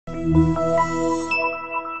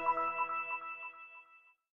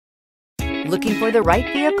Looking for the right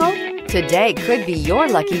vehicle? Today could be your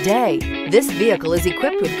lucky day. This vehicle is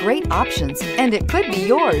equipped with great options, and it could be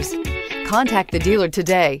yours. Contact the dealer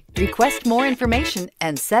today, request more information,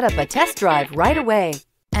 and set up a test drive right away.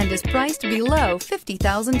 And is priced below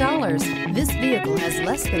 $50,000. This vehicle has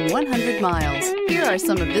less than 100 miles. Here are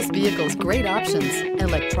some of this vehicle's great options: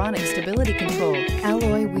 electronic stability control,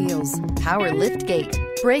 alloy wheels, power lift gate,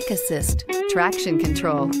 brake assist, traction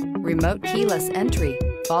control, remote keyless entry,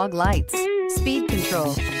 fog lights, speed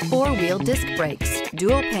control, four-wheel disc brakes,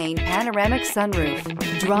 dual-pane panoramic sunroof.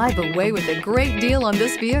 Drive away with a great deal on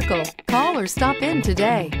this vehicle. Call or stop in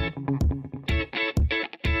today.